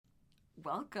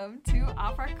Welcome to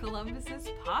Opera Columbus's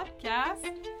podcast,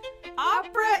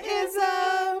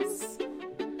 Opera-isms!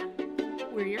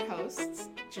 We're your hosts,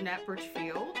 Jeanette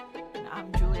Birchfield. and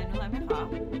I'm Julia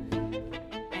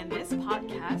Nulemiha. And this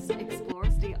podcast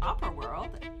explores the opera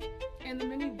world And the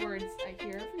many words I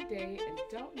hear every day and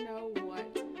don't know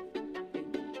what they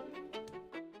mean.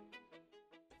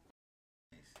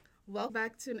 Welcome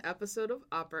back to an episode of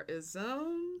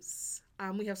Opera-isms.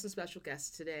 We have some special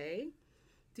guests today.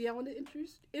 Do y'all want to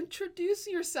introduce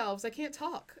yourselves? I can't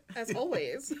talk, as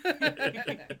always.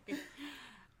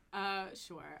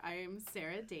 Sure. I'm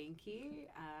Sarah Dahnke.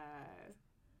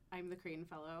 I'm the Crane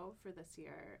Fellow for this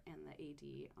year and the AD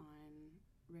on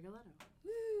Rigoletto.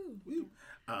 Woo.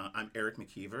 I'm Eric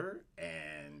McKeever,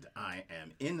 and I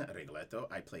am in Rigoletto.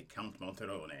 I play Count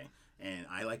Monterone, and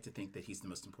I like to think that he's the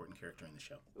most important character in the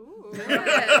show. Ooh.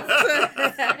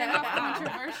 Yes. Starting off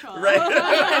controversial.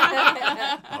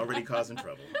 Right. Already causing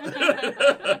trouble.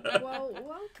 Well,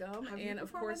 welcome. Have you And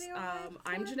of performed course, with the Ohio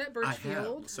I'm Jeanette I have.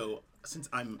 Birchfield. So since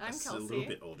I'm a Kelsey. little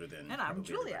bit older than And I'm probably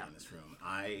Julia. everybody in this room,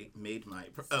 I made my...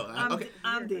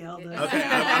 I'm the eldest. Okay,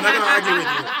 I'm not going to argue with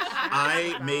you.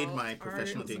 I made my Our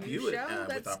professional new debut show, with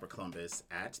that's- Opera Columbus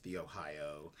at the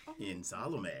Ohio in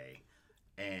Salome.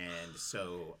 And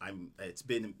so it's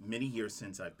been many years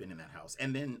since I've been in that house.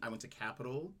 And then I went to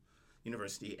Capital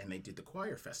University, and they did the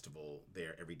choir festival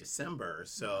there every December.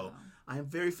 So I am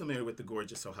very familiar with the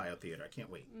gorgeous Ohio Theater. I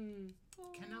can't wait.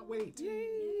 Cannot wait. Yeah.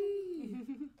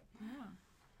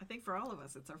 I think for all of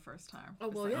us, it's our first time. Oh,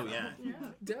 well, yeah. Oh, yeah.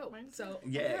 Dope. So,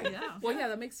 Yeah. Yeah. well, yeah,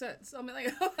 that makes sense. I mean,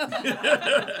 like,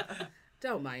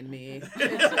 don't mind me.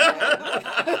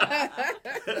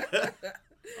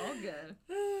 All good.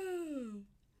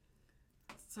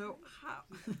 So, how?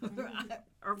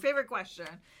 Our favorite question.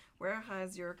 Where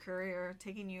has your career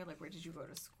taken you? Like, where did you go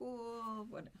to school?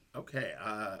 What? Okay,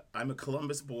 I'm a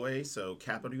Columbus boy, so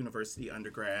Capital University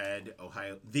undergrad,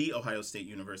 the Ohio State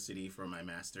University for my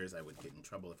master's. I would get in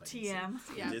trouble if I TM.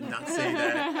 did not say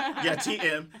that. Yeah,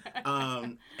 TM.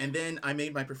 And then I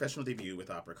made my professional debut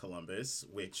with Opera Columbus,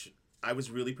 which I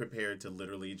was really prepared to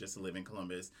literally just live in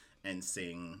Columbus and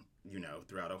sing,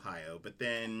 throughout Ohio. But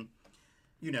then,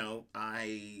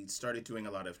 I started doing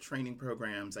a lot of training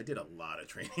programs. I did a lot of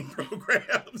training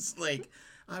programs. Like,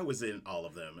 I was in all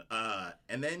of them.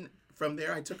 And then from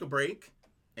there, I took a break,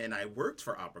 and I worked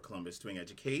for Opera Columbus doing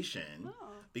education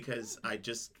because I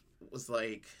just was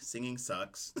like, singing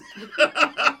sucks.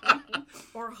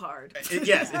 Or hard.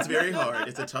 Yes, it's very hard.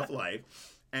 It's a tough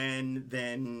life. And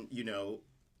then,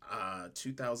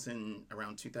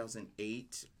 around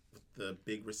 2008, the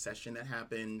big recession that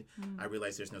happened, I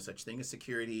realized there's no such thing as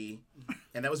security,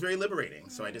 and that was very liberating.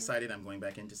 So I decided I'm going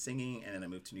back into singing, and then I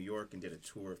moved to New York and did a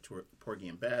tour of Porgy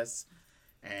and Bess,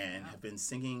 and have been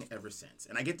singing ever since.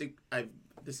 And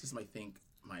this is my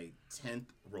 10th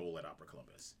role at Opera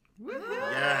Columbus. Woo-hoo.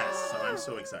 Yes, so I'm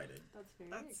so excited.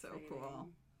 That's so cool. Wow.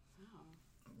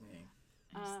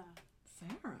 Yeah.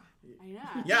 Sarah. I know.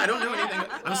 Yeah, I don't know anything.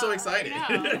 I'm so excited.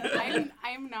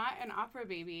 I'm not an opera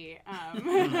baby. I'm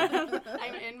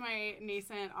in my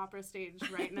nascent opera stage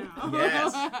right now.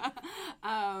 Yes.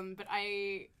 But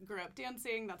I grew up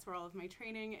dancing. That's where all of my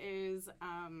training is.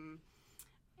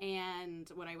 And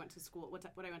what I went to school,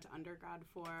 what I went to undergrad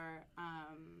for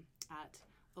at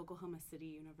Oklahoma City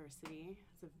University.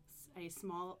 It's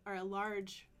a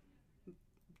large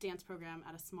dance program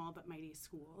at a small but mighty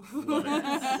school. Love it.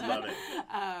 Love it.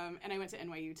 And I went to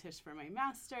NYU Tisch for my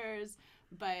master's,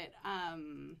 but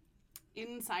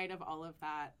inside of all of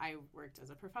that, I worked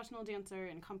as a professional dancer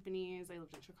in companies. I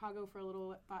lived in Chicago for a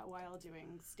little while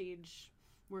doing stage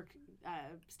work,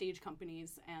 stage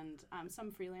companies, and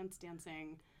some freelance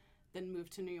dancing. Then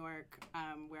moved to New York,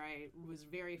 where I was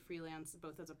very freelance,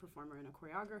 both as a performer and a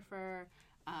choreographer.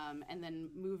 And then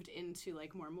moved into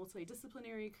more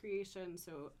multidisciplinary creation.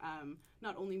 So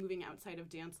not only moving outside of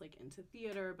dance, into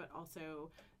theater, but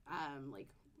also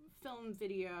film,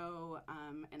 video,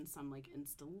 and some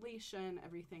installation.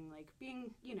 Everything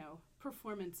being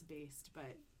performance based,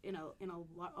 but in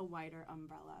a wider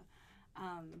umbrella.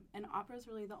 And opera is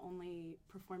really the only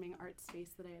performing arts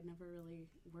space that I had never really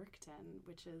worked in,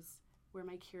 which is where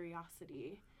my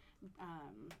curiosity.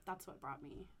 That's what brought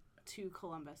me to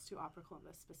Columbus, to Opera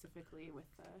Columbus specifically with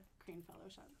the Crane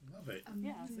Fellowship. Love it.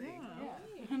 Amazing. Yeah.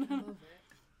 Love it.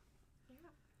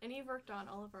 And you've worked on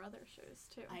all of our other shows,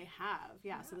 too. I have,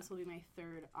 yeah. So this will be my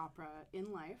third opera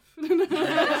in life.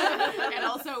 And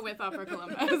also with Opera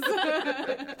Columbus.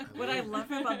 What I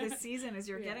love about this season is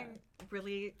you're getting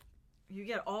you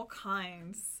get all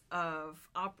kinds of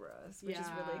operas, which is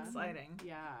really exciting.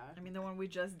 Yeah. I mean, the one we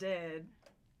just did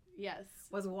Yes.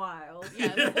 was wild.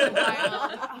 Yes,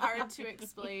 wild, hard to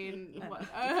explain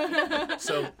what.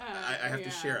 So I have to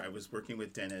share. I was working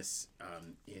with Dennis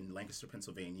in Lancaster,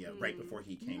 Pennsylvania, right before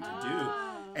he came to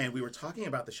do, and we were talking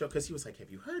about the show because he was like, "Have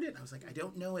you heard it?" I was like, "I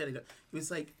don't know it." He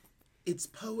was like, "It's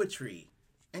poetry,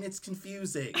 and it's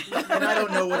confusing, and I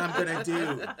don't know what I'm gonna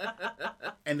do."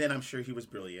 And then I'm sure he was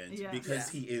brilliant because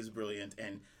he is brilliant,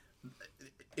 and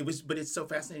but it's so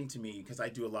fascinating to me because I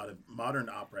do a lot of modern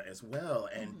opera as well,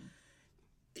 and.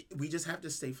 We just have to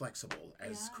stay flexible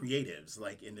as creatives,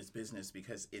 like in this business,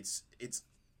 because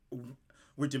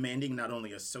we're demanding not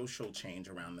only a social change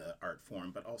around the art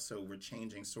form, but also we're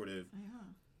changing sort of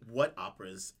what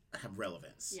operas have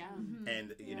relevance. Yeah.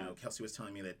 And you know, Kelsey was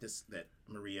telling me that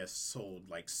Maria sold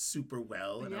like super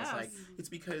well, and I was like, it's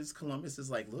because Columbus is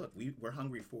like, look, we're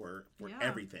hungry for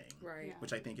everything, right?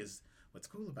 Which I think is what's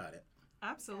cool about it.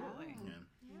 Absolutely. Yeah.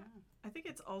 I think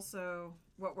it's also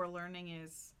what we're learning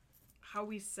is. How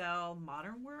we sell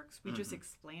modern works, we just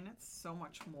explain it so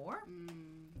much more.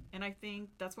 And I think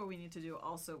that's what we need to do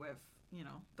also with, you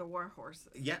know, the war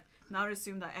horses. Yeah. Not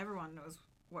assume that everyone knows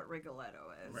what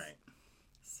Rigoletto is. Right.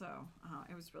 So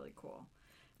it was really cool.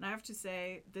 And I have to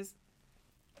say,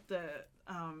 the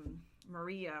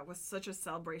Maria was such a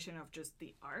celebration of just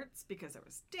the arts because there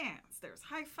was dance, there was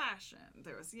high fashion,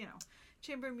 there was, you know,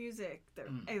 chamber music.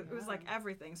 It was like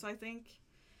everything. So I think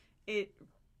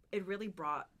it really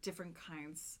brought different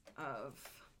kinds of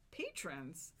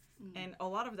patrons, and a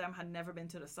lot of them had never been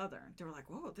to the Southern. They were like,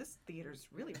 "Whoa, this theater's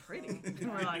really pretty."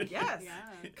 And we're like, "Yes,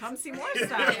 come see more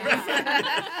stuff."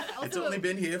 It's only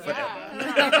been here forever.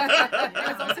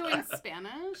 It's also in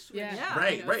Spanish.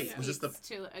 Right. It was just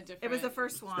it was the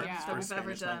first one that we've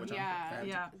ever done.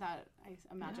 That I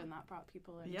imagine that brought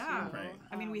people in. Yeah, right.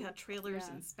 I mean, we had trailers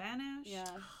in Spanish. Yeah,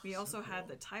 we also had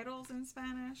the titles in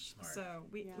Spanish. Smart. So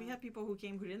we had people who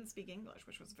came who didn't speak English,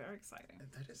 which was very exciting.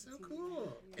 That is so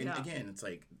cool. And again, it's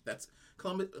like that's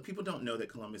Columbus. People don't know that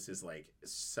Columbus is like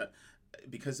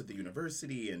because of the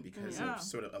university and because of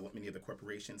sort of many of the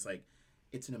corporations. Like,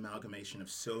 it's an amalgamation of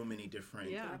so many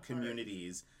different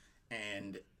communities,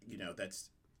 and you know that's.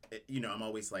 You know, I'm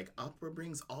always like, opera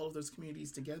brings all of those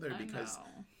communities together because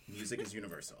music is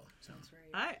universal. So. That's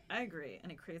right. I agree, and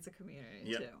it creates a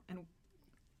community too. And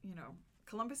you know,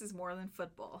 Columbus is more than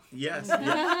football. Yes, and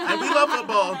we love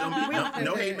football.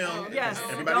 No hate mail. Yes,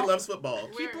 everybody loves football.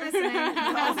 Keep listening.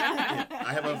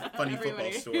 I have a funny football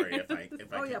story if I can.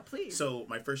 Yeah, please. So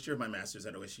my first year of my master's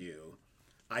at OSU,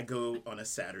 I go on a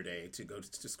Saturday to go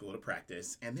to school to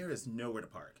practice, and there is nowhere to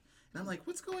park. And I'm like,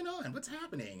 what's going on? What's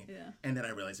happening? Yeah. And then I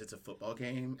realize it's a football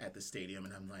game at the stadium,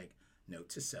 and I'm like, note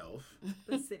to self.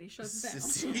 The city shuts down.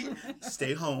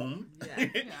 Stay home.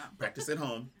 Practice at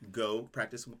home. Go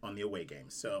practice on the away game.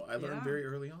 So I learned very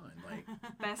early on. Like,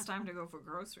 best time to go for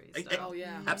groceries.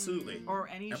 Absolutely. Or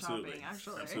any shopping,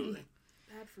 actually. Absolutely.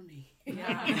 Bad for me.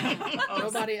 Yeah.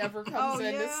 Nobody ever comes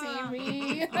in to see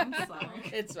me. I'm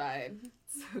sorry. It's fine.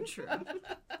 So true.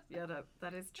 Yeah,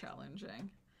 that is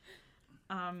challenging.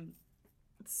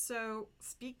 So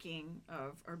speaking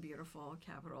of our beautiful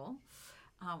capital,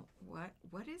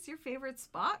 what is your favorite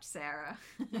spot, Sarah?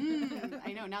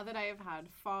 I know, now that I have had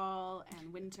fall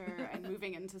and winter and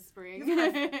moving into spring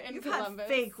you've Columbus. Had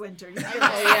fake winter. Really lucky.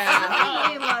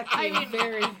 I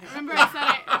mean, remember I said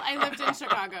I lived in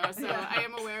Chicago, so I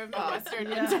am aware of the Western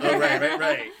winter. Oh,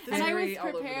 right. And I was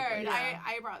prepared.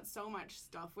 I brought so much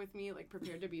stuff with me, like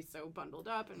prepared to be so bundled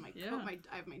up, and my coat,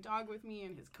 I have my dog with me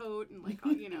and his coat, and like,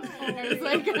 you know, I was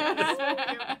like,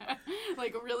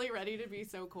 like really ready to be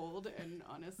so cold. And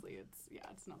honestly, it's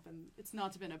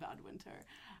not been a bad winter.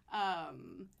 I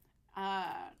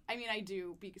mean, I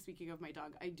do, speaking of my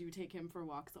dog, I do take him for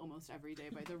walks almost every day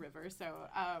by the river. So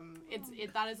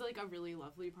that is like a really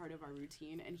lovely part of our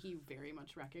routine, and he very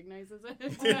much recognizes it.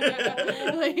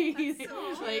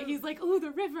 He's like, oh,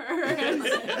 the river, and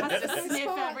has to sniff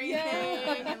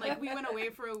everything. And like, we went away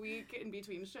for a week in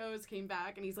between shows, came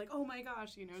back, and he's like, oh my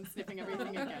gosh, you know, and sniffing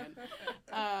everything again.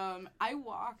 I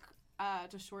walk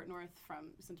to Short North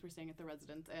since we're staying at the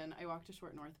Residence Inn, I walk to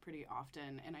Short North pretty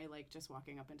often, and I like just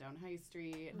walking up and down High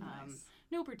Street. Nice.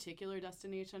 No particular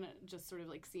destination, just sort of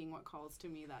like seeing what calls to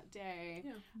me that day.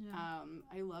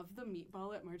 I love the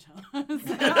meatball at Martella's.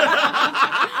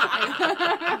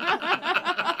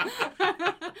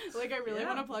 Like, I really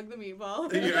want to plug the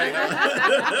meatball.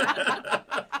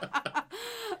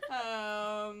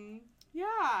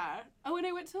 Oh, and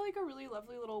I went to like a really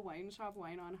lovely little wine shop,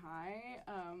 Wine on High.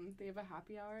 They have a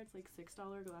happy hour. It's like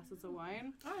 $6 glasses of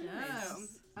wine. Oh,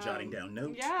 nice. Jotting down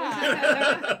notes.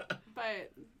 Yeah.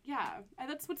 But yeah,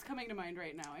 that's what's coming to mind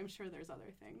right now. I'm sure there's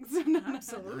other things.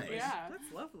 Absolutely. Yeah.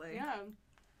 That's lovely. Yeah.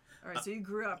 All right, so you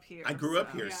grew up here. I grew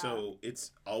up here, Yeah. so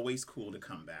it's always cool to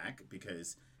come back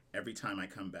because every time I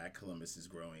come back, Columbus is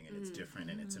growing and it's different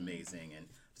and it's amazing and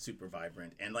super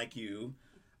vibrant. And like you,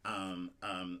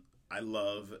 I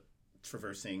love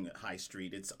traversing High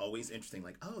Street. It's always interesting.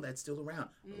 Like, oh, that's still around.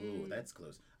 Oh, that's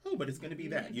close. Oh, but it's going to be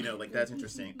that. You know, like that's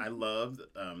interesting. I love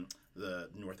the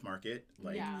North Market.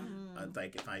 Like,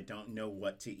 like if I don't know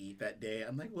what to eat that day,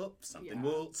 I'm like, well,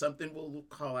 something will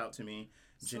call out to me.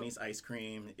 Jenny's ice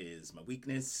cream is my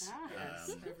weakness.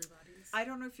 Everybody's. I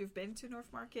don't know if you've been to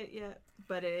North Market yet,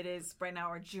 but it is right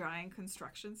now a giant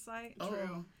construction site.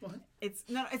 Oh, what? It's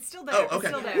still there. Oh, okay. It's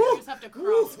still there. You just have to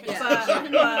cross. But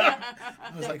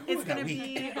I was like, it's got going to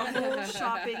weak. be a whole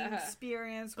shopping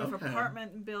experience with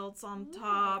apartment built on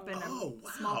top and a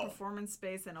small performance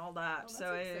space and all that. that's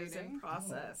so it is exciting. in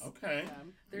process. Okay.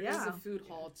 There is a food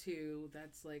hall too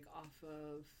that's like off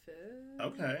of Fifth.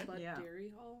 Okay. Blood Yeah. Dairy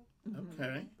Hall.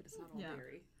 Okay. But it's not all Yeah.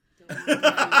 dairy.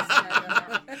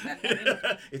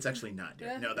 It's actually not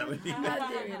dairy. No, that would be Not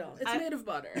dairy at all. It's made of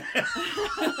butter.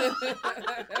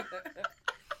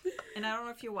 And I don't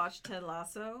know if you watched Ted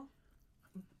Lasso,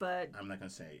 but I'm not gonna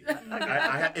say.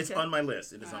 It's on my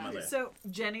list. It is on my list. so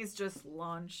Jenny's just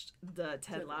launched the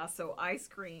Ted Lasso ice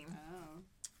cream. Oh.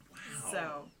 Wow.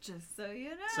 So just so you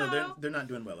know. So they're not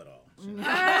doing well at all. They're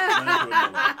not doing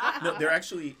well at all. No, they're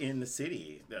actually in the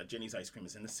city. Jenny's ice cream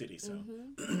is in the city, so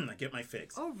I get my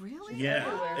fix. Oh really? Yeah,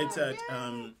 Everywhere. it's at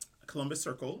Columbus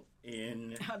Circle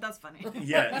in. That's funny.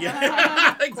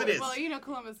 Yeah. Thanks, it is. Well, you know,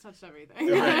 Columbus touched everything.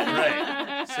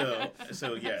 Right.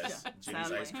 So yes, Yeah, Jenny's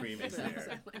sadly. ice cream is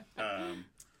there.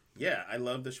 Yeah, I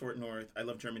love the Short North. I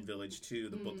love German Village too.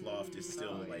 The Book Loft is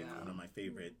still one of my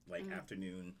favorite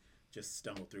afternoon. Just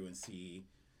stumble through and see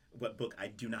what book I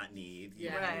do not need.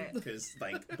 Yeah. Right. Because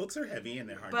like books are heavy and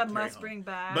they're hard But to carry must home. bring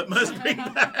back. But must bring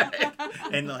back.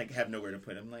 And like have nowhere to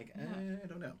put them. Like, I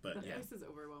don't know. But yeah. This is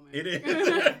overwhelming. It is.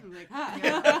 I'm like,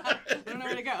 I don't know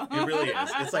where to go. It really is.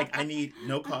 It's like I need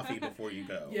no coffee before you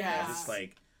go. Yes. It's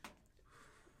like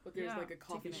But there's Yeah. like a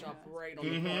coffee Taking shop it. right on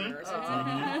the corner. So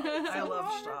it's I love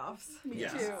Stoffs.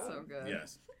 yes. too. So good.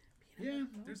 Yes. Yeah,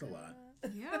 there's a lot.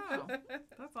 Yeah.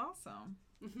 That's awesome.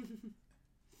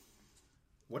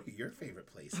 What are your favorite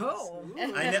places? Oh.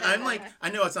 I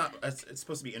know it's not. It's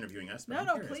supposed to be interviewing us, but No, I'm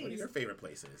no, curious. What are please. your favorite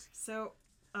places? So,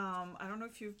 I don't know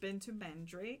if you've been to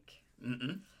Mandrake.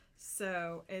 Mm-mm.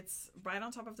 So it's right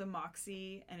on top of the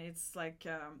Moxie, and it's like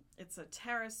it's a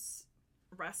terrace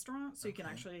restaurant, so you can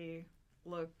actually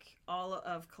look all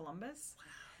of Columbus.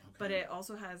 Okay. But it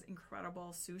also has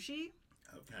incredible sushi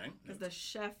Okay. because the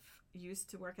chef used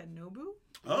to work at Nobu,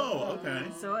 Oh,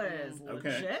 okay. so it is Okay.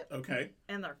 legit. Okay.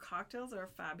 And their cocktails are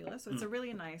fabulous, so it's a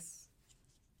really nice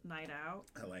night out.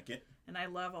 I like it. And I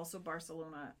love also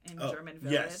Barcelona in Oh, German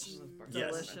Village. yes.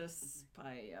 Yes. Delicious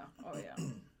paella. Oh yeah.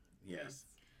 Yes.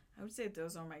 I would say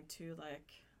those are my two, like,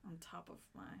 on top of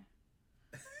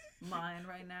my mind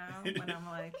right now when I'm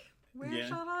like, where Yeah.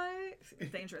 should I?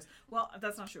 Dangerous. Well,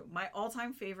 that's not true. My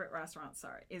all-time favorite restaurant,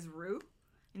 is Rue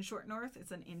in Short North.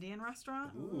 It's an Indian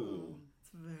restaurant. Ooh. It's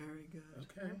very good.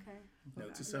 Okay. Okay.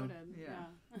 Note to self. Noted. Yeah.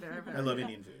 Very, very I love good.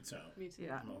 Indian food, so Me too.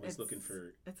 Yeah. I'm always it's- looking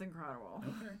for. It's incredible.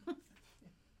 Okay.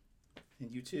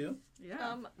 And you too? Yeah.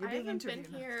 I being haven't been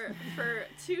interviewed now. here for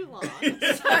too long.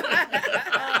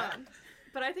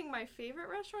 But I think my favorite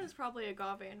restaurant is probably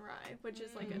Agave and Rye, which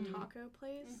is like a taco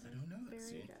place. I don't know that. Very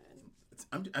See,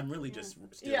 good. I'm really just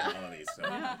stealing Yeah. all of these. So.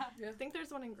 I think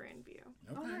there's one in Grandview.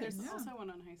 Okay. There's Yeah. also one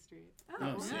on High Street.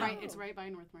 Oh, It's see. right. It's right by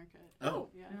North Market. Oh,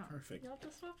 Yeah. Yeah. perfect. You'll have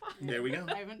to swap by. There we go.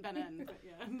 I haven't been in, but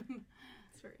yeah.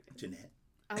 It's very good. Jeanette.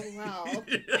 Oh, well.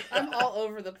 I'm all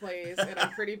over the place, and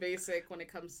I'm pretty basic when it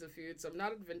comes to food, so I'm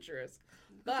not adventurous.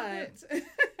 But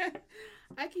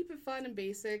I keep it fun and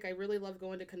basic. I really love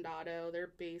going to Condado.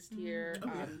 They're based here.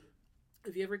 Oh, yeah.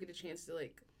 If you ever get a chance to,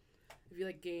 like, if you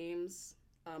like games,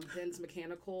 Ben's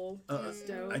Mechanical is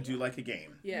dope. I do like a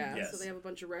game. Yeah, Yes. so they have a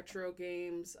bunch of retro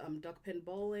games, duck pin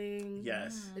bowling.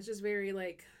 Yes. It's just very,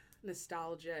 like,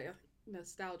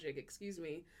 nostalgic, excuse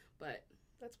me, but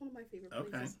that's one of my favorite Okay.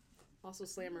 places. Also,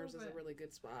 Slammers is Love a it. really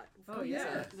good spot. Oh, for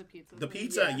yeah. pizza. The pizza. The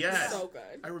pizza, yes. So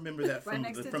good. I remember that Right from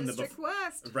next the to from the District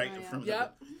West. right Oh, yeah. from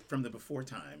Yep. the from the before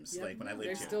times, Yep. like when I lived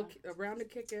They're here. still around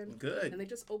and kicking. Good. And they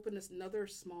just opened this another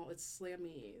small, it's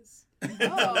Slammies. Oh,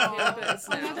 campus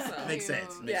now, that's so. Makes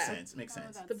sense. cute. Makes Yeah. sense. Makes Oh,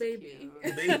 sense. that's The baby. cute.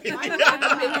 Baby. I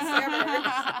love baby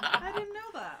Slammers. I didn't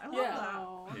know that. I love Yeah. that.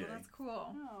 Oh. Oh, Yeah. that's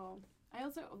cool. Oh. I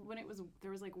also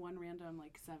there was like one random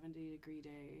like 70-degree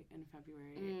day in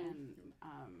February and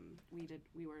we did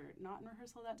we were not in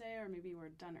rehearsal that day, or maybe we were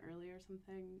done early or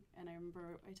something. And I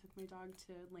remember I took my dog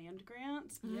to land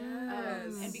grant.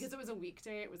 Yes. And because it was a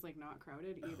weekday, it was like not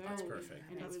crowded either. That's perfect.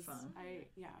 And That's it was fun.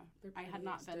 I had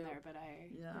not been there, but I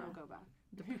will go back.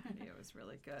 The patio was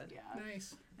really good. Yeah.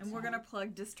 Nice. And we're going to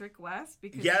plug District West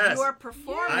because Yes. you are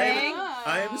performing.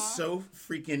 I am so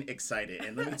freaking excited.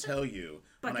 And let me tell you.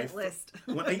 Bucket list.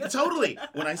 When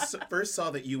I first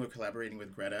saw that you were collaborating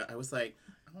with Greta, I was like,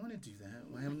 I want to do that.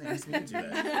 Why haven't they asked me to do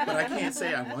that? But I can't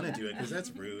say I want to do it because that's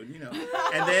rude, you know.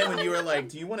 And then when you were like,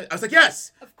 do you want to? I was like,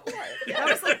 yes. Of course. That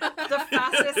was like the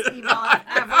fastest email I've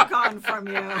ever gotten from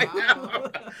you.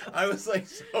 I was like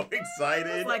so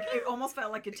excited. Like it almost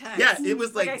felt like a text. Yeah, it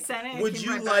was like, I sent it, would it came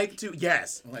you right like back. to?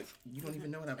 Yes. I'm like, you don't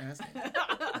even know what I'm asking.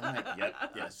 I'm like, yep,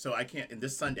 yes. So I can't. And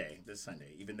this Sunday,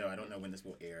 even though I don't know when this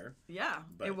will air. Yeah,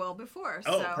 But- it will before.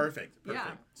 Oh, so, perfect.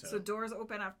 Yeah. So doors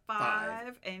open at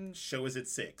 5 and Show is at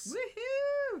 6.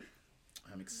 woohoo!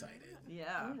 I'm excited.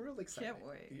 Yeah. I'm real excited. Can't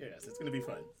wait. Yes, it's gonna be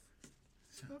fun.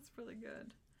 That's really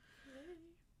good.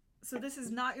 So this is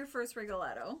not your first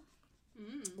Rigoletto.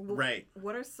 Right.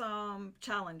 What are some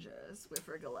challenges with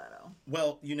Rigoletto?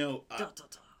 Well, you know,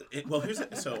 Da-da-da.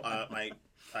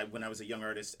 when I was a young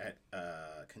artist at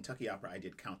Kentucky Opera, I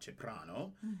did Count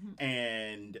Ciprano,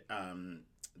 and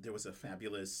there was a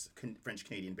fabulous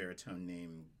French-Canadian baritone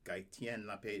named Gaëtien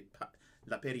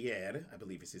Laperrière, I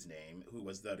believe is his name, who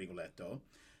was the Rigoletto.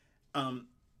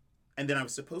 And then I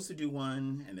was supposed to do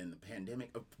one, and then the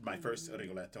pandemic, my first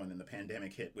Rigoletto, and then the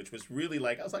pandemic hit, which was really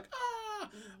like, I was like,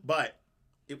 but,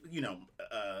 it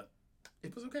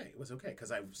was okay. It was okay,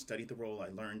 because I studied the role, I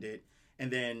learned it.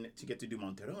 And then to get to do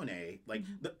Monterone, like,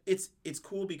 it's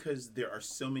cool because there are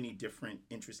so many different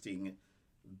interesting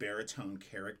baritone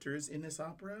characters in this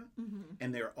opera,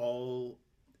 and they're all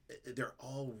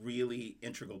really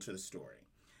integral to the story.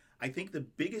 I think the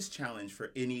biggest challenge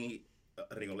for any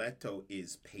Rigoletto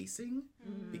is pacing,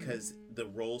 because the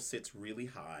role sits really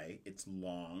high, it's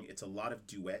long, it's a lot of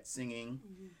duet singing,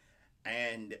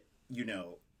 and, you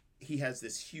know, he has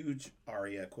this huge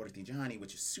aria, Cortigiani,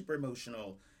 which is super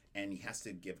emotional, and he has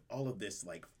to give all of this,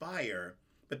 like, fire,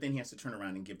 but then he has to turn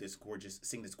around and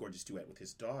sing this gorgeous duet with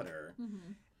his daughter,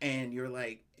 and you're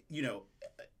like, you know,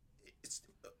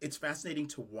 it's fascinating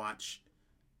to watch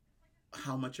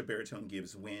how much a baritone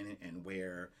gives when and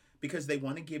where, because they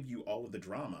want to give you all of the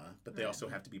drama, but they also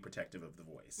have to be protective of the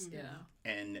voice. Yeah.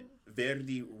 And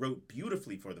Verdi wrote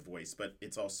beautifully for the voice, but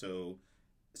it's also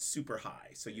super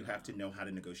high. So you have to know how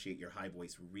to negotiate your high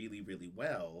voice really, really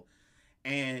well.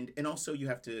 And also you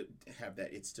have to have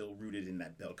that, it's still rooted in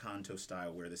that bel canto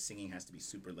style where the singing has to be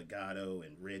super legato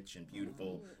and rich and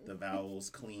beautiful, the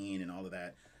vowels clean and all of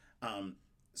that.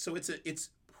 So it's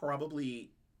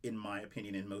probably, in my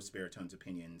opinion, in most baritones'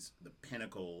 opinions, the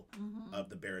pinnacle of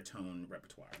the baritone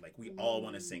repertoire. Like, we all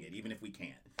want to sing it, even if we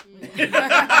can't.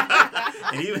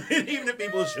 And even if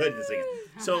people shouldn't sing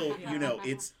it. So, you know,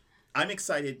 I'm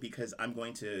excited because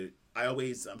I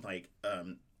always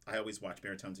watch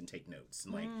baritones and take notes.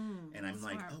 And I'm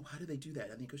like, oh, how do they do that?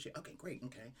 I negotiate. Okay, great.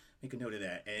 Okay. Make a note of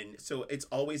that. And so it's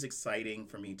always exciting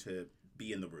for me to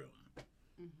be in the room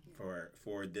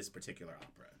for this particular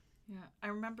opera. Yeah, I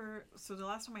remember, so the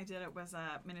last time I did it was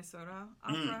at Minnesota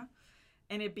Opera,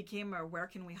 and it became a where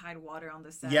can we hide water on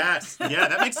the set. Yes, yeah,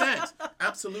 that makes sense.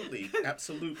 Absolutely.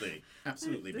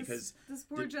 Because this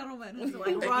poor gentleman was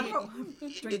like, run,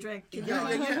 drink, keep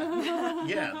going.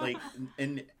 Yeah, like,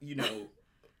 and, you know,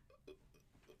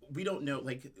 we don't know,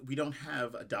 like, we don't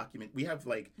have a document. We have,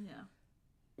 like,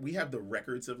 we have the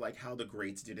records of, like, how the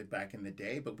greats did it back in the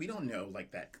day, but we don't know,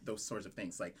 like, those sorts of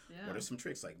things. Like, what are some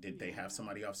tricks? Like, did they have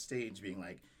somebody off stage being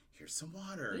like, here's some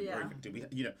water? Yeah. Or do we,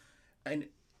 you know, and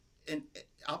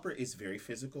opera is very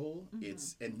physical.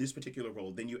 It's, in this particular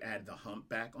role, then you add the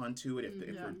humpback onto it if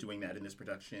we're doing that in this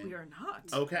production. We are not.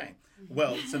 Okay.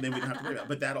 Well, so then we don't have to worry about it.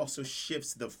 But that also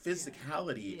shifts the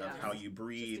physicality of how you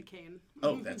breathe. Just a cane.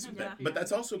 Oh, but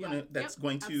that's also going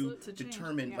to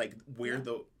determine, like, where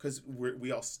because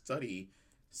we all study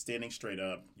standing straight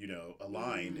up, you know,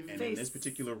 aligned. And in this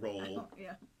particular role,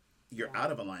 you're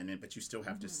out of alignment, but you still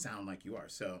have to sound like you are.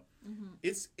 So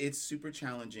it's super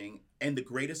challenging. And the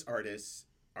greatest artists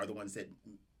are the ones that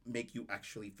make you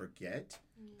actually forget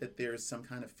that there's some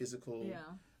kind of physical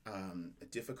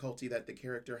difficulty that the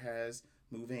character has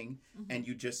moving, and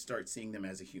you just start seeing them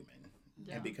as a human.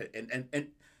 And because and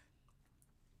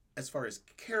as far as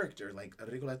character, like,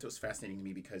 Rigoletto is fascinating to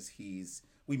me because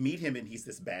we meet him and he's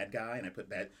this bad guy, and I put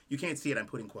bad, you can't see it, I'm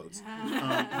putting quotes.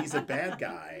 He's a bad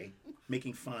guy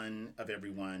making fun of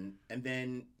everyone, and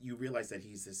then you realize that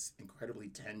he's this incredibly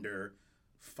tender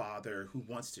father who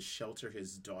wants to shelter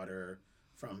his daughter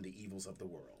from the evils of the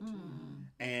world.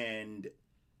 And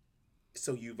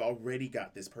so you've already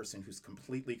got this person who's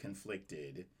completely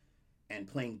conflicted and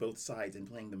playing both sides and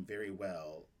playing them very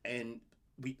well. And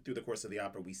through the course of the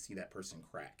opera, we see that person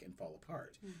crack and fall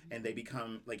apart. And they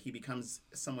become, like, he becomes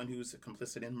someone who's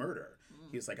complicit in murder.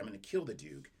 He was like, I'm going to kill the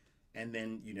Duke. And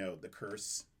then, you know, the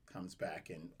curse comes back.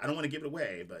 And I don't want to give it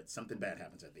away, but something bad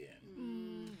happens at the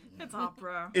end. It's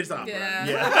opera. It's opera.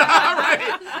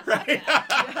 Yeah. Right.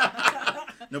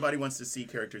 Nobody wants to see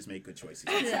characters make good choices.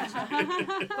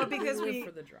 But because live we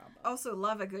for the drama. also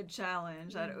love a good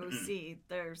challenge at OC,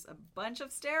 there's a bunch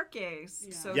of staircase.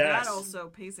 Yeah. So Yes. that also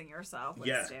pacing yourself with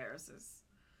Yeah. stairs is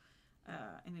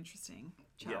an interesting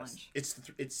challenge. Yes.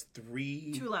 It's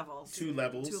three... Two levels. Two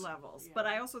levels. Yeah. But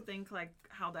I also think like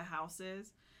how the house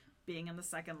is, being in the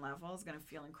second level is going to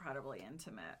feel incredibly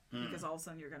intimate because all of a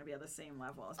sudden you're going to be at the same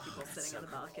level as people sitting on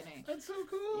the balcony. That's so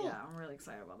cool. Yeah, I'm really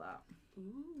excited about that.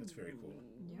 That's very cool.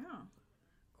 Yeah,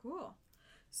 cool.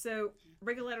 So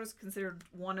Rigoletto is considered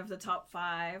one of the top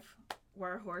 5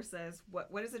 war horses.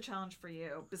 What is a challenge for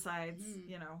you besides,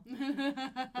 you know,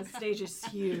 the stage is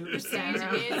huge. The stage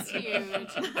Sarah. is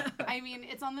huge. I mean,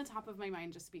 it's on the top of my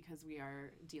mind just because we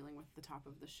are dealing with the top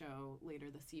of the show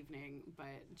later this evening,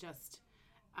 but just...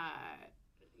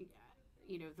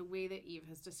 you know, the way that Eve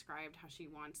has described how she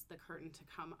wants the curtain to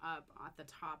come up at the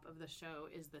top of the show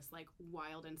is this like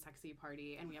wild and sexy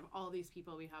party, and we have all these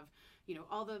people, we have, you know,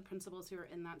 all the principals who are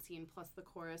in that scene plus the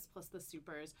chorus plus the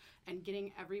supers, and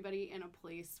getting everybody in a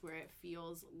place where it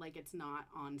feels like it's not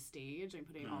on stage. I'm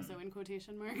putting also in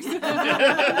quotation marks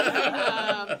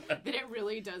that it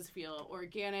really does feel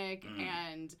organic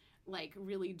and like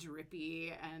really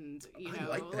drippy and, you know,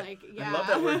 like yeah, I love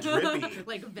that word, drippy.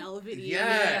 like velvety,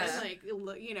 Yes. and,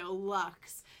 like, you know,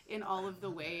 luxe in all of the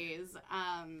ways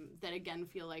that again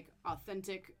feel like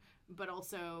authentic, but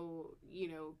also, you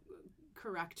know,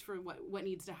 correct for what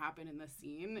needs to happen in the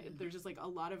scene. There's just like a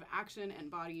lot of action and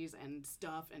bodies and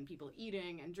stuff and people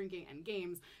eating and drinking and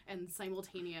games and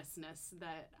simultaneousness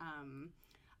that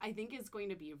I think is going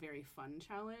to be a very fun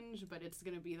challenge, but it's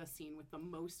going to be the scene with the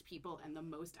most people and the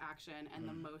most action and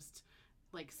the most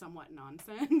like somewhat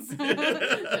nonsense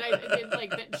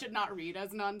that should not read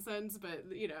as nonsense, but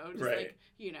you know, just like,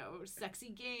 you know, sexy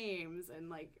games and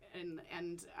like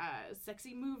and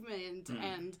sexy movement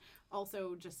and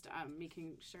also just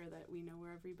making sure that we know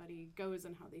where everybody goes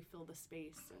and how they fill the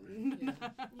space and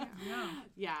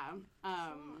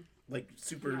like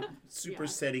super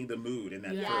setting the mood in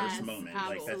that first moment.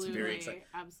 Absolutely, like that's very exciting.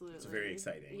 Absolutely, it's very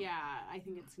exciting. Yeah, I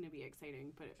think it's going to be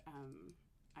exciting, but I'm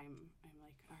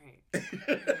like, all right,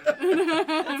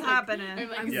 It's happening. I'm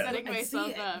like Yeah. setting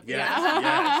myself up.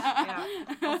 Yeah.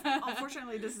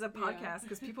 Unfortunately, this is a podcast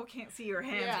because people can't see your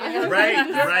hands. Yeah. But you're,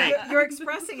 Right. You're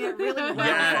expressing it really well.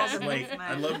 Yes, with all the like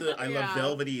movement. I love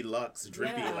velvety luxe,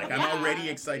 drippy. Like I'm already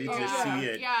excited to see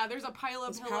it. Yeah, there's a pile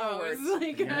of Those pillows. power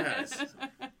Like, Yes.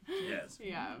 Yes.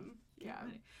 Yeah.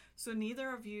 So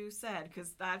neither of you said,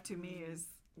 because that to me is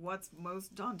what's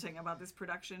most daunting about this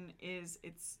production is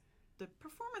the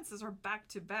performances are back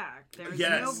to back. There's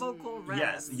no vocal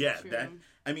rest. Yes, yeah. That,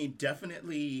 I mean,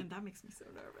 definitely. And that makes me so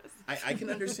nervous. I can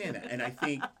understand that, and I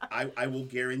think I will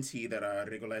guarantee that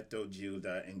Rigoletto,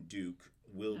 Gilda, and Duke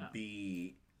will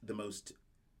be the most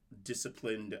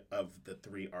disciplined of the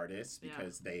 3 artists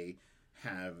because they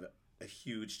have a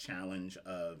huge challenge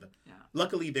of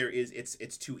luckily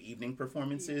it's 2 evening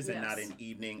performances and not an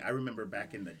evening. I remember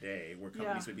back in the day where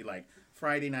companies would be like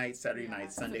Friday night, Saturday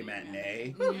night, Sunday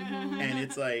matinee, and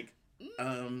it's like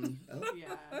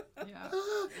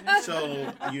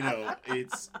so, you know,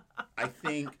 it's I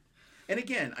think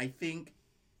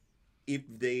if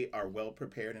they are well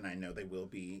prepared, and I know they will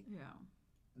be,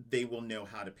 they will know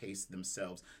how to pace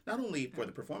themselves, not only for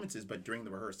the performances, but during the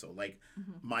rehearsal. Like,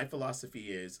 my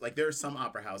philosophy is, like, there are some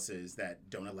opera houses that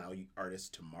don't allow artists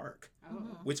to mark,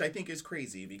 which I think is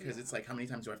crazy because it's like, how many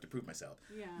times do I have to prove myself?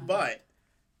 Yeah. But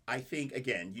I think,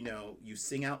 again, you know, you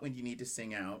sing out when you need to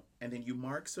sing out, and then you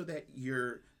mark so that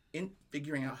you're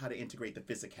figuring out how to integrate the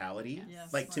physicality.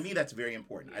 Yes. Like, to me, that's very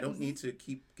important. I don't need to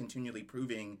keep continually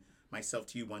proving myself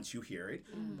to you once you hear it,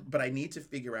 but I need to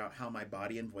figure out how my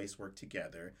body and voice work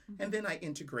together, and then I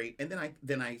integrate, and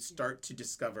then I start to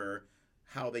discover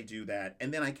how they do that,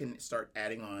 and then I can start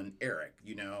adding on Eric.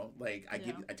 You know, like I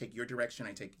take your direction,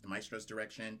 I take the maestro's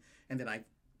direction, and then I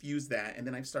fuse that, and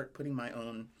then I start putting my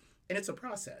own. And it's a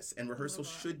process, and rehearsal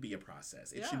should be a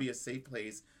process. It should be a safe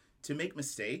place to make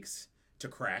mistakes, to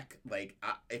crack. Like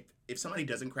if somebody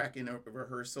doesn't crack in a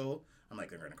rehearsal, I'm like,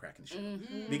 they're going to crack in the show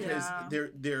because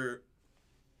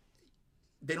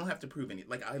they don't have to prove anything.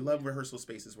 Like, I love rehearsal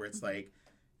spaces where it's like,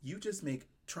 you just make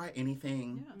try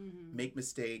anything, Yeah. make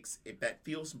mistakes. If that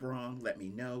feels wrong, let me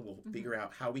know. We'll figure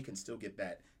out how we can still get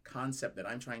that concept that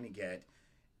I'm trying to get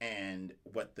and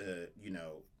what the,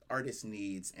 artist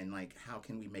needs and like how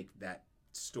can we make that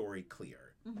story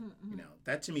clear.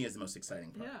 That to me is the most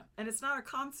exciting part. Yeah. And it's not a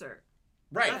concert.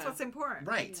 Right. That's what's important.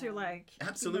 Right. To like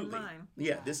Absolutely. keep in mind.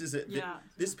 Yeah, this is it. Yeah.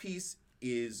 This piece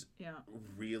is Yeah.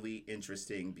 really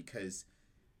interesting because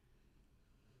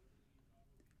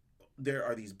there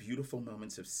are these beautiful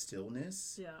moments of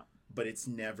stillness, but it's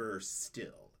never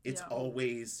still. It's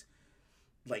always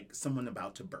like someone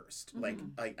about to burst. Like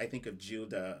I think of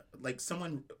Gilda, like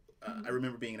someone, I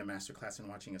remember being in a master class and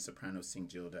watching a soprano sing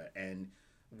Gilda, and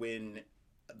when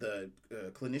the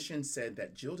clinician said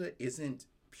that Gilda isn't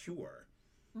pure,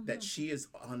 that she is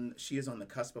on the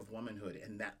cusp of womanhood,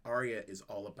 and that aria is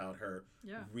all about her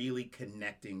really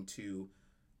connecting to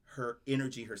her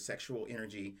energy, her sexual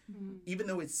energy, even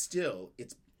though it's still,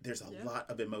 there's a lot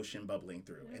of emotion bubbling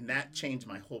through. And that changed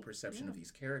my whole perception of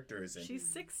these characters. And she's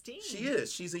 16. She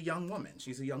is. She's a young woman.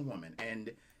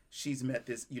 And she's met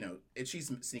this, and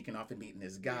she's sneaking off and meeting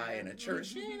this guy in a church.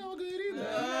 She ain't all good either.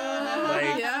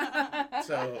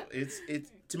 So it's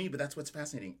to me, but that's what's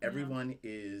fascinating. Everyone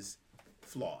is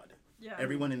flawed. Yeah.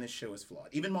 Everyone in this show is flawed.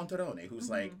 Even Monterone, who's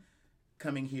like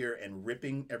coming here and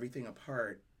ripping everything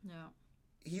apart. Yeah.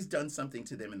 He's done something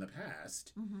to them in the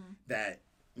past that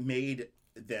made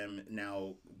them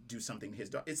now do something to his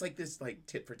daughter. It's like this like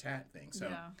tit for tat thing. So,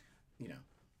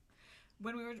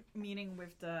 When we were meeting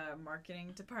with the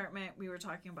marketing department, we were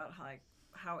talking about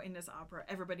how in this opera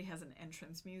everybody has an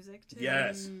entrance music too.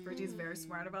 Yes. Brigi's very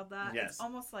smart about that. Yes. It's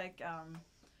almost like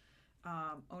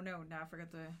oh no, now I forgot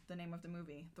the name of the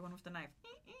movie. The one with the knife.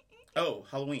 Oh,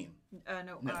 Halloween.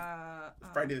 No.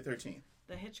 Friday the 13th.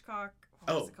 The Hitchcock.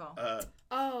 What was it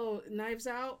called? Knives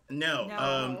Out?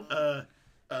 No.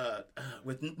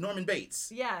 With Norman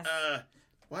Bates. Yes.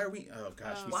 Why are we? Oh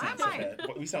gosh, we why sound so bad.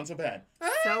 We sound so bad.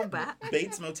 So bad.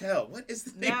 Bates Motel. What is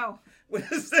the name? No. What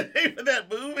is the name of that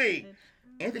movie?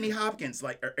 Anthony Hopkins,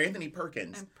 or Anthony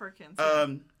Perkins. And Perkins.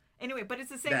 Anyway, but it's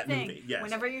the same thing. Movie, yes.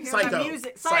 Whenever you hear Psycho. the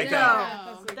music, Psycho.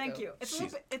 Psycho. Thank you. It's a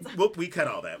little bit. We cut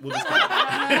all that. We'll just cut it.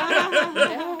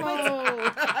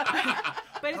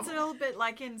 But it's a little bit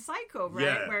like in Psycho, right?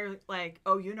 Yeah. Where like,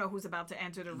 you know who's about to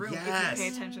enter the room if you pay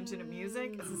attention to the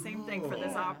music. It's the same thing for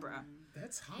this opera.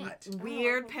 That's hot.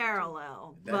 Weird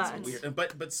parallel, That's but weird,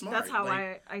 but smart. that's how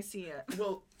I see it.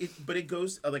 Well, it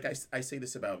goes like I say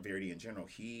this about Verdi in general.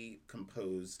 He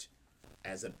composed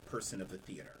as a person of the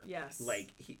theater. Yes.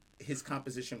 Like his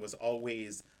composition was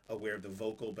always aware of the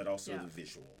vocal, but also the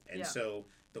visual, and so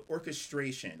the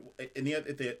orchestration. And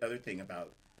the other thing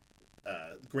about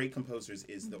great composers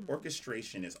is the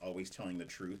orchestration is always telling the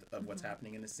truth of what's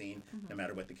happening in the scene, no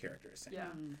matter what the character is saying.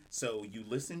 Yeah. So you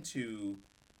listen to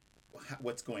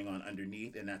what's going on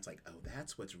underneath, and that's like,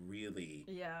 that's what's really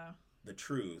the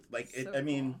truth. Like So I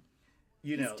mean,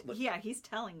 cool. He's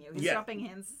telling you. He's dropping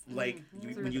hints. Like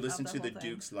when you listen to the whole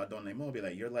Duke's La Donna Mobile,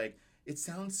 you're like, it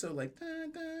sounds so like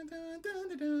dun, dun, dun, dun,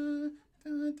 dun,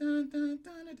 dun, dun, dun,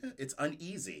 dun, dun. It's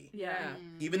uneasy. Yeah.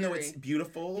 Even though it's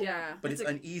beautiful, but it's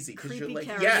uneasy because you're like,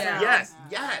 carousel. yes.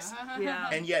 Yeah.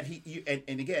 And yet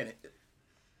and again,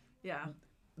 Yeah.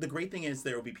 the great thing is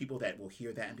there will be people that will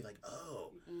hear that and be like,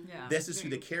 Yeah. this is who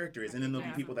the character is, and then there'll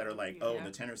be people that are like,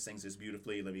 the tenor sings this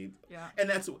beautifully. And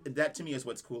that to me is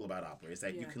what's cool about opera, is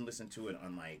that you can listen to it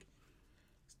on like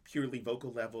purely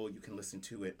vocal level. You can listen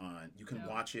to it you can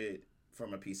watch it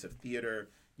from a piece of theater.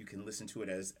 You can listen to it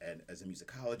as a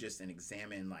musicologist and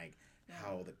examine like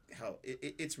how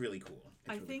it's really cool.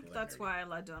 I think that's why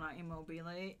La Donna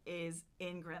Immobile is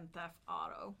in Grand Theft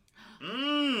Auto.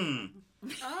 Oh,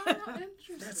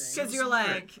 interesting. Because you're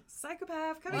like,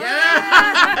 psychopath, come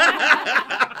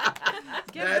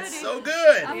That's so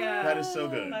good. Yeah. That is so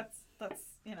good. That's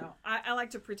I like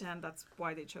to pretend that's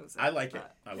why they chose it. I like it.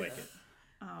 I like it.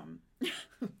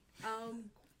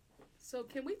 So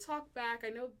can we talk back? I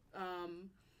know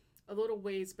a little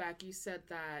ways back you said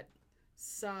that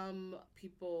some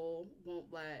people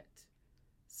won't let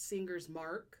singers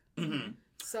mark. Mm-hmm.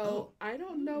 So I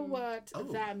don't know what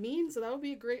that means. So that would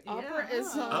be a great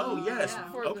opera-ism. Oh, yes.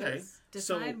 For Okay. this.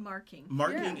 Define marking.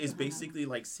 Marking is basically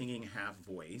like singing half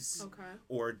voice Okay.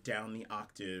 or down the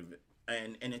octave.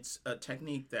 And it's a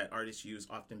technique that artists use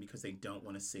often because they don't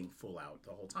want to sing full out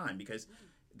the whole time, because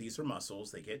these are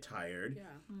muscles, they get tired.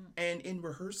 Yeah. And in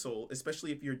rehearsal,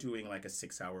 especially if you're doing like a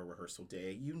 6-hour rehearsal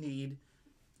day, you need,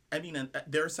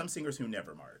 there are some singers who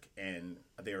never mark, and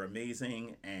they're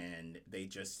amazing, and they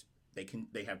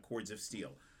have cords of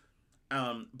steel.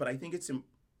 But I think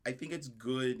it's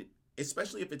good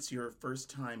especially if it's your first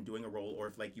time doing a role, or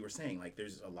if, like you were saying, like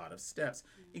there's a lot of steps.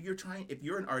 If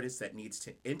you're an artist that needs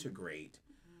to integrate,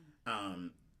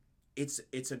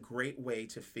 it's a great way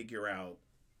to figure out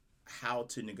how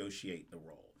to negotiate the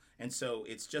role. And so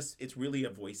it's really a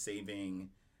voice saving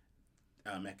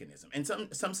mechanism. And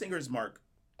some singers mark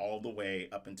all the way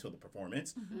up until the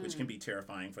performance, which can be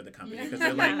terrifying for the company because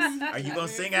they're like, "Are you gonna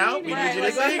sing out? We need you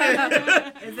to sing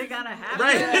it." Is it gonna happen?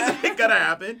 Right? Is it gonna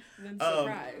happen? And then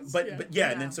surprise. But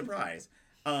and then surprise.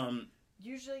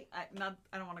 Usually, I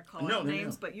don't want to call No, out no,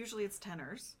 names, no. but usually it's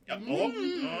tenors. And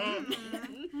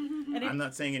And I'm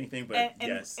not saying anything, but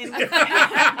yes.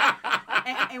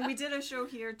 And we did a show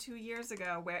here 2 years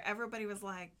ago where everybody was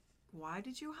like, "Why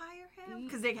did you hire him?"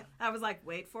 Because I was like,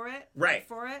 "Wait for it, Right. wait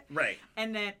for it." Right.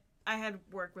 And then I had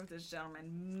worked with this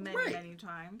gentleman many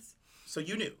times. So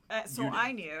you knew. So You knew.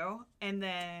 I knew. And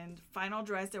then final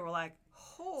dress, they were like,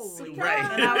 "Holy!" Right.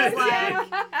 And I was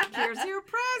like, "Here's your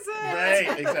present."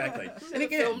 Right. Exactly. And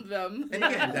filmed them. And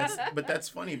again, that's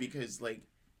funny because like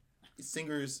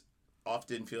singers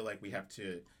often feel like we have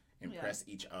to impress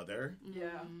each other,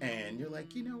 Yeah. and you're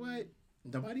like, you know what?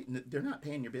 They're not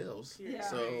paying your bills. Yeah.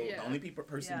 So the only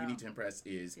person you Yeah. need to impress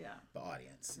is the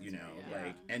audience, you know,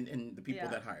 like and the people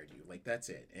that hired you. Like that's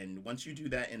it. And once you do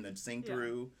that in the sing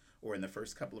through or in the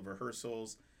first couple of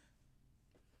rehearsals,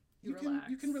 you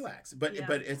can relax. But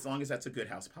as long as that's a good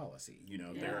house policy, you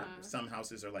know, some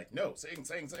houses are like, no, sing.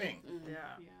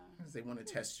 Yeah. Because they want to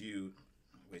test you,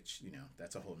 which, you know,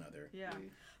 that's a whole nother. Yeah.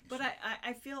 But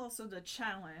I feel also the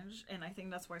challenge, and I think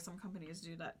that's why some companies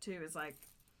do that too, is like,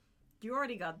 you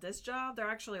already got this job, they're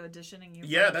actually auditioning you.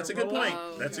 Yeah, for that's the a good role.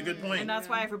 point. That's a good point. And that's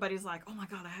why everybody's like, "Oh my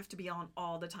God, I have to be on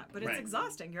all the time." But it's Right.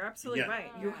 exhausting. You're absolutely Yeah.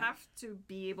 right. You have to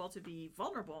be able to be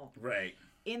vulnerable Right.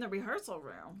 in the rehearsal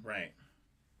room. Right.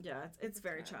 Yeah, it's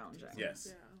very challenging. Yes.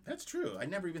 Yeah. That's true. I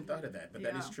never even thought of that, but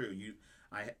that is true.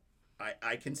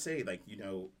 I can say, like, you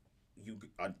know, you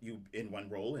in one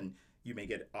role and you may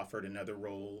get offered another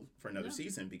role for another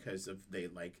season because of they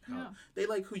like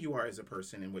who you are as a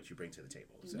person and what you bring to the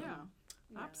table. So. Yeah.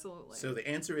 Absolutely. So the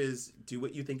answer is do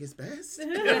what you think is best.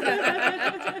 Question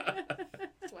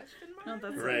mark? No,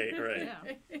 that's Right. Yeah.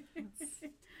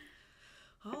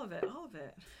 All of it.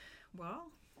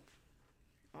 Well,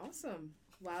 Awesome.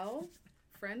 Well,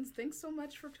 friends, thanks so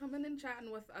much for coming and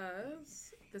chatting with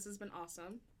us. This has been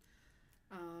awesome.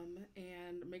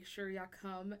 And make sure y'all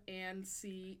come and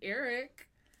see Eric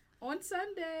on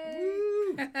Sunday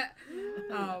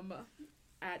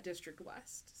at District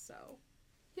West. So,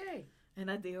 yay. and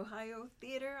at the Ohio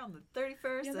Theater on the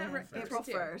 31st Yeah, that and right. April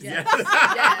 1st. Yes.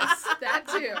 Yes, that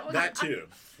too. That too.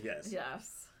 Yes.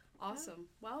 Yes. Awesome.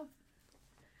 Well,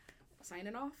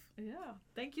 signing off. Yeah.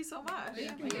 Thank you so much.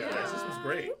 Thank you. Yes, this was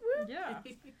great. Yeah.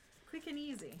 Quick and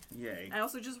easy. Yay. I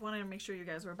also just wanted to make sure you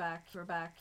guys were back